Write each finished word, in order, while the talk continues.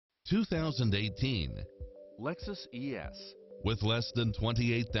2018 Lexus ES. With less than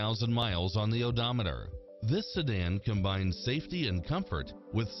 28,000 miles on the odometer, this sedan combines safety and comfort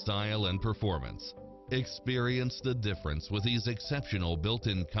with style and performance. Experience the difference with these exceptional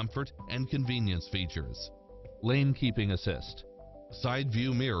built-in comfort and convenience features. Lane keeping assist. Side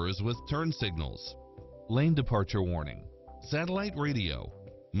view mirrors with turn signals. Lane departure warning. Satellite radio.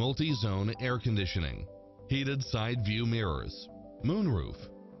 Multi-zone air conditioning. Heated side view mirrors. Moonroof.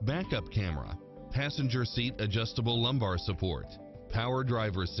 Backup camera. Passenger seat adjustable lumbar support. Power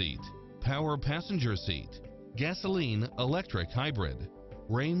driver seat. Power passenger seat. Gasoline electric hybrid.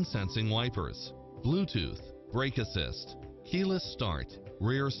 Rain sensing wipers. Bluetooth. Brake assist. Keyless start.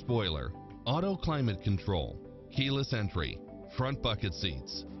 Rear spoiler. Auto climate control. Keyless entry. Front bucket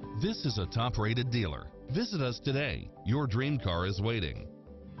seats. This is a top-rated dealer. Visit us today. Your dream car is waiting.